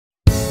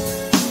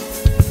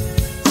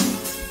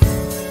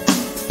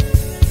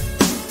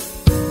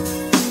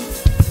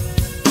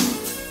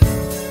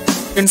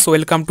Students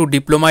welcome to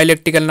diploma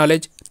electrical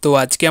knowledge. তো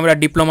আজকে আমরা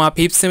diploma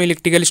 5th same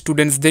electrical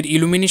স্টুডেন্টসদের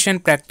illumination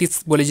practice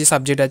বলে যে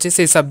সাবজেক্ট আছে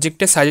সেই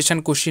সাবজেক্টে সাজেশন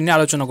কোশ্চেন নিয়ে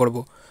আলোচনা করব।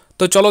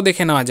 তো চলো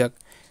দেখে নেওয়া যাক।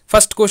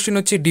 ফার্স্ট কোশ্চেন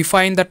হচ্ছে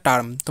ডিফাইন দ্য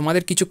টার্ম।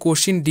 তোমাদের কিছু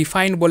কোশ্চেন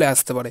ডিফাইন বলে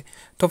আসতে পারে।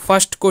 তো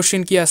ফার্স্ট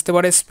কোশ্চেন কি আসতে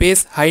পারে, স্পেস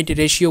হাইট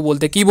রেশিও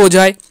বলতে কি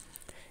বোঝায়,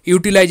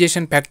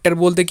 ইউটিলাইজেশন ফ্যাক্টর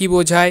বলতে কি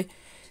বোঝায়,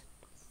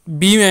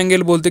 বিম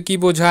অ্যাঙ্গেল বলতে কি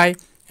বোঝায়,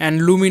 অ্যান্ড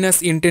লুমিনাস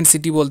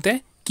ইন্টেন্সিটি বলতে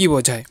কি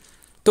বোঝায়।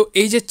 তো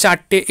এই যে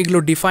চারটে এগুলো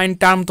ডিফাইন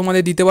টার্ম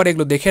তোমাদের দিতে পারে,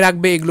 এগুলো দেখে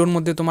রাখবে। এগুলোর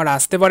মধ্যে তোমার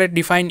আসতে পারে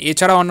ডিফাইন,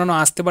 এছাড়া অন্যান্য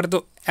আসতে পারে। তো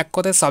এক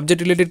কথায় সাবজেক্ট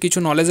রিলেটেড কিছু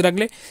নলেজ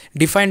রাখলে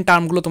ডিফাইন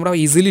টার্মগুলো তোমরা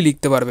ইজিলি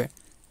লিখতে পারবে।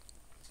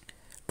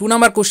 2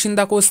 নাম্বার কোশ্চিন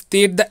দেখো,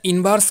 state the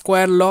inverse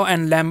square law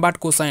and Lambert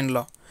cosine law.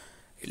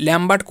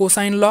 Lambert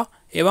cosine ল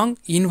এবং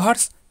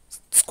ইনভার্স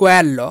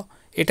স্কোয়ার ল,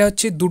 এটা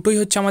হচ্ছে দুটোই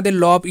হচ্ছে আমাদের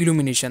ল অফ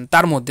ইলুমিনেশন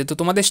তার মধ্যে। তো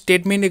তোমাদের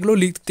স্টেটমেন্ট এগুলো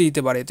লিখতে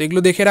দিতে পারে, তো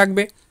এগুলো দেখে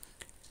রাখবে।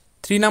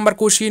 3 number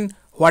question,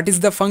 what is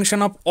the function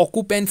of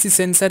occupancy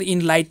sensor in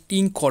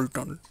lighting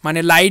control. মানে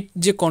লাইট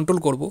যে কন্ট্রোল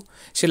করব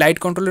সে লাইট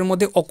কন্ট্রোলের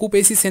মধ্যে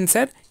অকুপেন্সি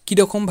সেন্সার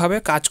কীরকমভাবে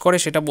কাজ করে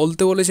সেটা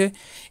বলতে বলেছে।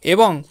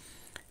 এবং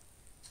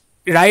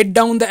write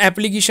down the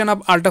application of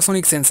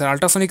ultrasonic sensor.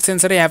 Ultrasonic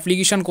সেন্সারে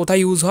application কোথায়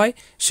ইউজ হয়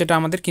সেটা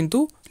আমাদের কিন্তু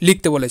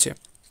লিখতে বলেছে।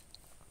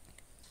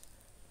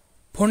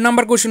 4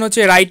 নাম্বার কোশ্চেন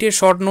হচ্ছে write a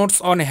short notes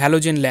on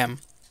halogen lamp.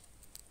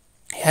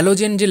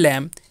 Halogen যে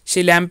ল্যাম্প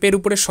সেই ল্যাম্পের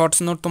উপরে শর্টস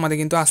নোট তোমাদের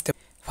কিন্তু আসতে।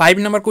 5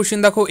 নাম্বার কোশ্চেন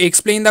দেখো,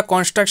 explain the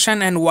construction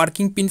and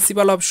working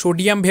principal of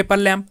sodium vapour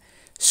lamp.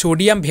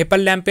 Sodium vapour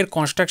ল্যাম্পের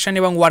construction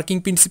এবং ওয়ার্কিং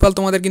প্রিন্সিপাল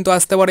তোমাদের কিন্তু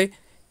আসতে পারে।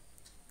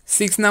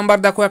 6 নাম্বার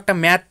দেখো, একটা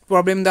ম্যাথ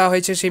প্রবলেম দেওয়া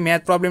হয়েছে, সেই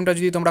ম্যাথ প্রবলেমটা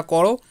যদি তোমরা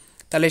করো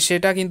তাহলে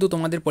সেটা কিন্তু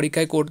তোমাদের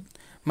পরীক্ষায়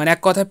মানে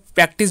এক কথা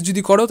প্র্যাকটিস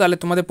যদি করো তাহলে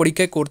তোমাদের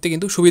পরীক্ষায় করতে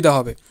কিন্তু সুবিধা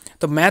হবে।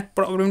 তো ম্যাথ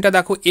প্রবলেমটা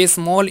দেখো, a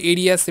small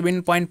area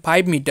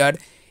 7.5 metre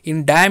in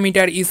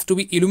diameter is to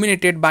be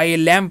illuminated by a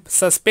lamp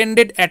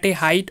suspended at a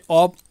height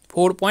of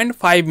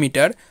 4.5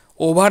 meter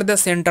over the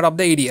center of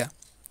the area.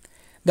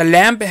 The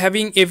lamp,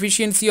 having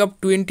efficiency of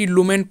 20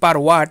 lumen per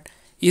watt,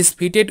 is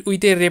fitted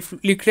with a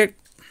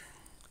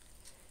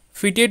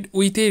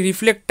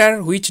reflector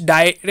which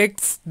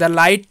directs the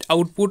light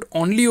output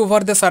only over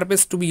the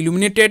surface to be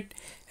illuminated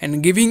and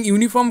giving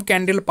uniform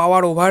candle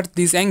power over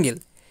this angle.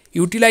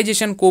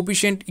 Utilization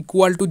coefficient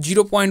equal to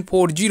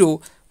 0.40.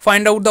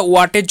 Find out the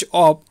wattage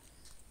of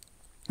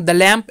the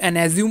lamp and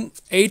assume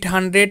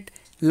 800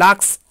 lux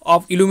of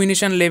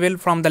illumination level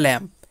from the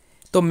lamp.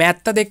 তো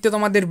ম্যাথটা দেখতে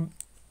তোমাদের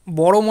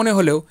বড় মনে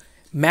হলেও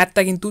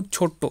ম্যাথটা কিন্তু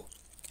ছোট্ট।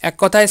 এক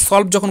কথায়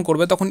সলভ যখন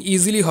করবে তখন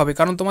ইজিলি হবে,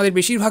 কারণ তোমাদের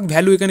বেশিরভাগ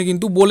ভ্যালু এখানে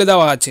কিন্তু বলে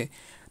দেওয়া আছে।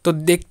 তো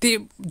দেখতে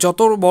যত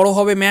বড়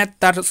হবে ম্যাথ,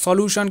 তার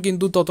সলিউশন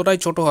কিন্তু ততটাই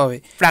ছোট হবে,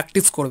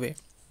 প্র্যাকটিস করবে।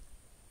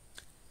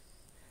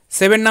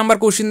 7 নাম্বার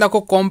কোশ্চিন দেখো,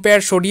 compare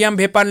sodium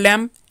vapour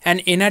lamp and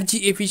energy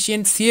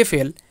efficient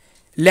CFL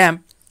lamp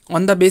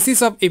on the basis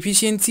of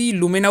efficiency,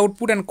 lumen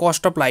output and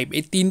cost of life.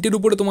 এই তিনটের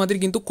উপরে তোমাদের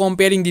কিন্তু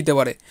কম্পেয়ারিং দিতে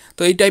পারে।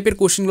 তো এই টাইপের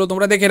কোশ্চেনগুলো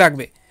তোমরা দেখে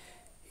রাখবে।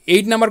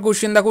 8 নাম্বার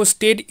কোশ্চেন দেখো,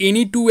 state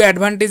any 2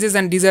 advantages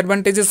and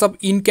disadvantages of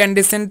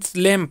incandescent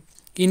lamp.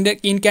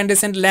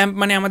 Incandescent lamp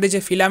মানে আমাদের যে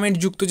ফিলামেন্ট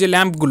যুক্ত যে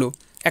ল্যাম্পগুলো,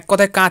 এক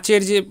কথায়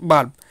কাঁচের যে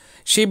বাল্ব,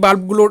 সেই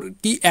বাল্বগুলোর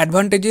কী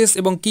অ্যাডভান্টেজেস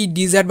এবং কী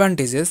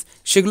ডিসঅ্যাডভান্টেজেস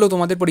সেগুলো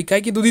তোমাদের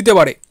পরীক্ষায় কিন্তু দিতে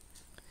পারে।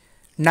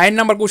 9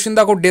 নাম্বার কোশ্চেন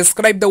দেখো,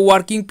 describe the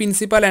working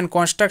principal and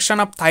construction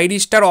of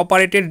থাইরিস্টার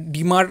operated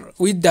dimmer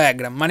with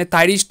diagram. মানে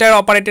থাইরিস্টার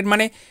অপারেটেড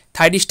মানে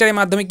থাইরিস্টারের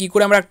মাধ্যমে কী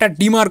করে আমরা একটা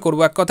ডিমার করব,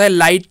 এক কথায়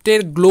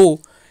লাইটের গ্লো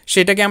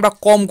সেটাকে আমরা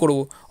কম করব,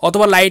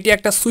 অথবা লাইটে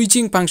একটা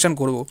সুইচিং ফাংশন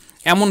করব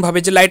এমনভাবে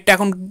যে লাইটটা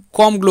এখন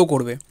কম গ্লো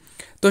করবে।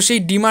 তো সেই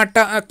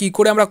ডিমারটা কী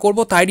করে আমরা করব,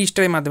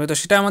 থাইরিস্টারের মাধ্যমে। তো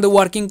সেটা আমাদের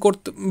ওয়ার্কিং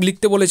করতে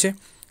লিখতে বলেছে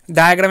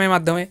ডায়াগ্রামের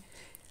মাধ্যমে।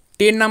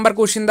 10 নাম্বার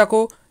কোশ্চেন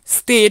দেখো,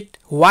 state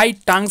why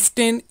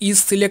tungsten is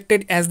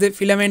selected as the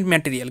filament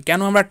material. কেন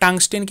আমরা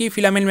টাংস্টেনকেই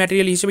ফিলামেন্ট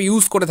ম্যাটেরিয়াল হিসেবে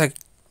ইউজ করে থাকি।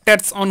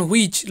 Factors on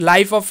which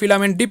life of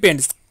filament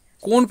depends.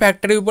 কোন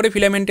ফ্যাক্টরের উপরে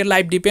ফিলামেন্টের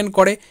লাইফ ডিপেন্ড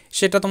করে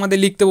সেটা তোমাদের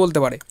লিখতে বলতে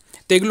পারে।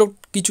 তো এগুলো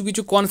কিছু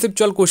কিছু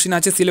কনসেপচুয়াল কোশ্চেন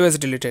আছে সিলেবাস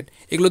রিলেটেড,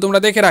 এগুলো তোমরা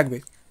দেখে রাখবে।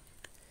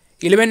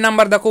 11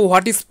 নাম্বার দেখো,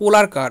 what is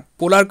polar curve.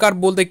 Polar curve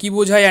বলতে কী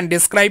বোঝায়, and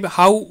describe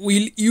how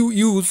will you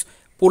use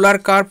polar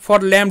curve for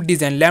lamp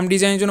design. Lamp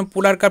ডিজাইনের জন্য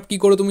পোলার কার্ভ কী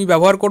করে তুমি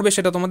ব্যবহার করবে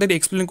সেটা তোমাদের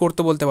এক্সপ্লেন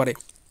করতে বলতে পারে।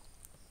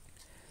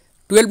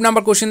 12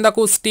 নাম্বার কোশ্চেন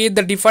দেখো, state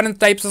the different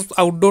types of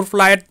outdoor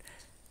flood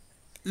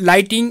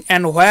lighting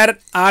and where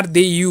R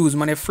they use.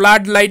 মানে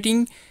ফ্লাড লাইটিং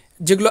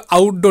যেগুলো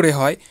আউটডোরে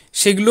হয়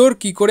সেগুলোর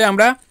কী করে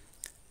আমরা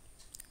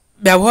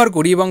ব্যবহার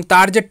করি এবং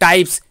তার যে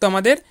টাইপস তো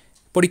আমাদের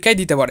পরীক্ষায়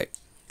দিতে পারে।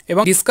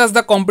 এবং discuss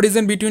the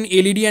comparison between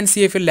LED and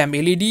CFL lamp.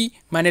 LED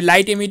মানে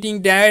লাইট এমিটিং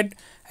ডায়োড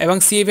এবং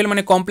CFL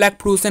মানে কমপ্লেক্স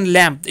ফ্লুরোসেন্ট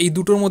ল্যাম্প, এই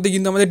দুটোর মধ্যে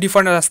কিন্তু আমাদের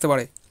ডিফারেন্স আসতে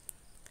পারে।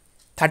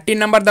 13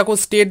 নাম্বার দেখো,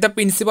 state the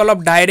principal of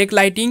direct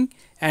lighting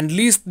and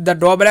list the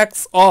drawbacks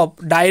of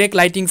direct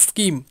lighting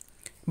scheme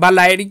বা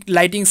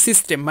লাইটিং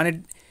সিস্টেম। মানে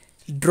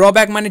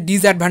ড্রব্যাক মানে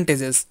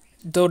ডিসঅ্যাডভান্টেজেস।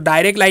 তো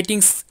ডাইরেক্ট লাইটিং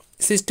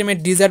সিস্টেমের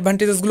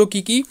ডিসঅ্যাডভান্টেজেসগুলো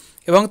কী কী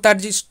এবং তার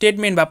যে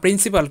স্টেটমেন্ট বা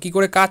প্রিন্সিপাল কী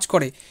করে কাজ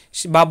করে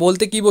বা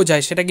বলতে কী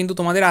বোঝায় সেটা কিন্তু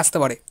তোমাদের আসতে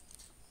পারে।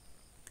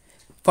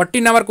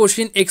 14 number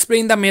question,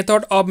 explain the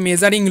method of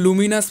measuring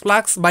luminous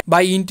flux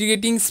by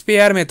integrating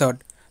sphere method.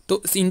 তো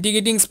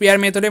ইন্টিগ্রেটিং স্পেয়ার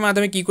মেথডের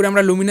মাধ্যমে কী করে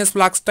আমরা লুমিনাস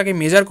ফ্লাক্সটাকে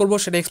মেজার করবো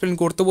সেটা এক্সপ্লেন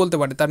করতে বলতে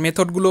পারে, তার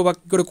মেথডগুলো বা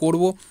কী করে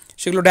করবো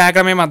সেগুলো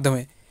ডায়াগ্রামের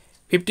মাধ্যমে।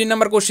 15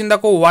 নম্বর কোশ্চেন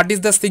দেখো, what is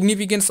the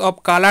significance of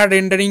colour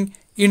rendering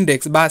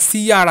index বা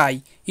CRI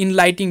in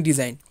lighting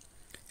design.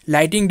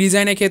 Lighting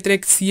ডিজাইনের ক্ষেত্রে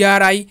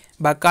সিআরআই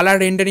বা colour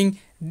rendering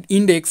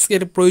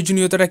ইন্ডেক্সের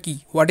প্রয়োজনীয়তাটা key,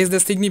 what is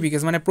the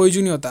significance মানে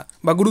প্রয়োজনীয়তা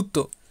বা গুরুত্ব।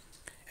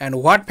 And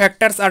what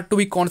factors R two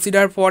be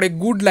consider for a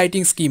good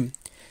lighting scheme.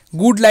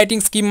 Good lighting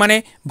scheme মানে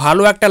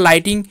ভালো একটা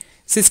লাইটিং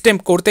সিস্টেম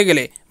করতে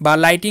গেলে বা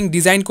লাইটিং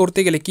ডিজাইন করতে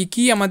গেলে কী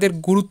কী আমাদের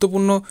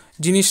গুরুত্বপূর্ণ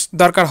জিনিস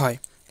দরকার হয়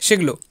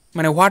সেগুলো,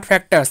 মানে হোয়াট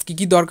ফ্যাক্টরস কী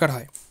কী দরকার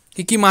হয়,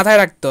 কী কী মাথায়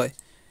রাখতে হয়।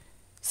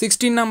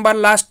 16 নাম্বার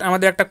লাস্ট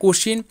আমাদের একটা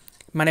কোশ্চিন,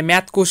 মানে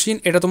ম্যাথ কোশ্চিন,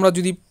 এটা তোমরা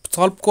যদি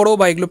সলভ করো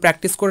বা এগুলো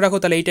প্র্যাকটিস করে রাখো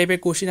তাহলে এই টাইপের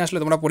কোশ্চিন আসলে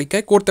তোমরা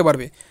পরীক্ষায় করতে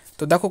পারবে।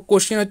 তো দেখো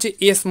কোশ্চিন হচ্ছে,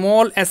 a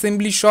small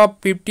assembly shop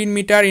 15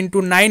 metre into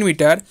 9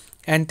 metre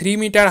and 3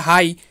 metre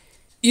high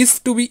is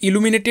to be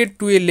illuminated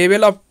to a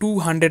level of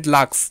 200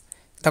 lux.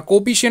 The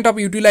coefficient of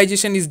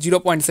utilization is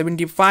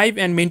 0.75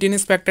 and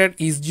maintenance factor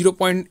is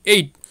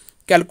 0.8.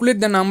 Calculate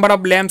the number of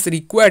lamps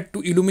required to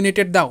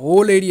illuminate the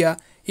whole area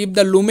if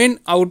the lumen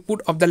output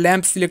of the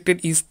lamp selected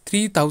is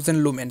 3000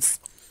 lumens.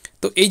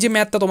 তো এই যে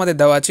ম্যাথটা তোমাদের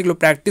দেওয়া আছে এগুলো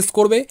practice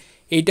করবে,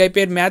 এই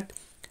টাইপের ম্যাথ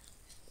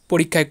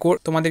পরীক্ষায়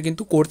তোমাদের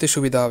কিন্তু করতে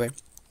সুবিধা হবে।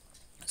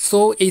 সো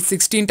এই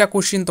 16টা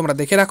কোশ্চিন তোমরা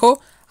দেখে রাখো,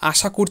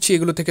 আশা করছি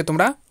এগুলো থেকে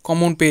তোমরা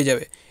কমন পেয়ে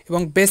যাবে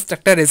এবং বেস্ট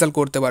একটা রেজাল্ট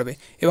করতে পারবে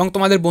এবং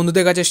তোমাদের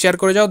বন্ধুদের কাছে শেয়ার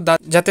করে যাও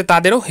যাতে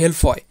তাদেরও হেল্প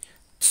হয়।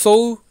 সো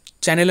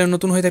চ্যানেলে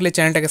নতুন হয়ে থাকলে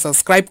চ্যানেলটাকে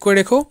সাবস্ক্রাইব করে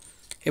রেখো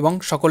এবং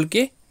সকলকে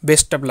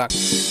বেস্ট অফ লাক।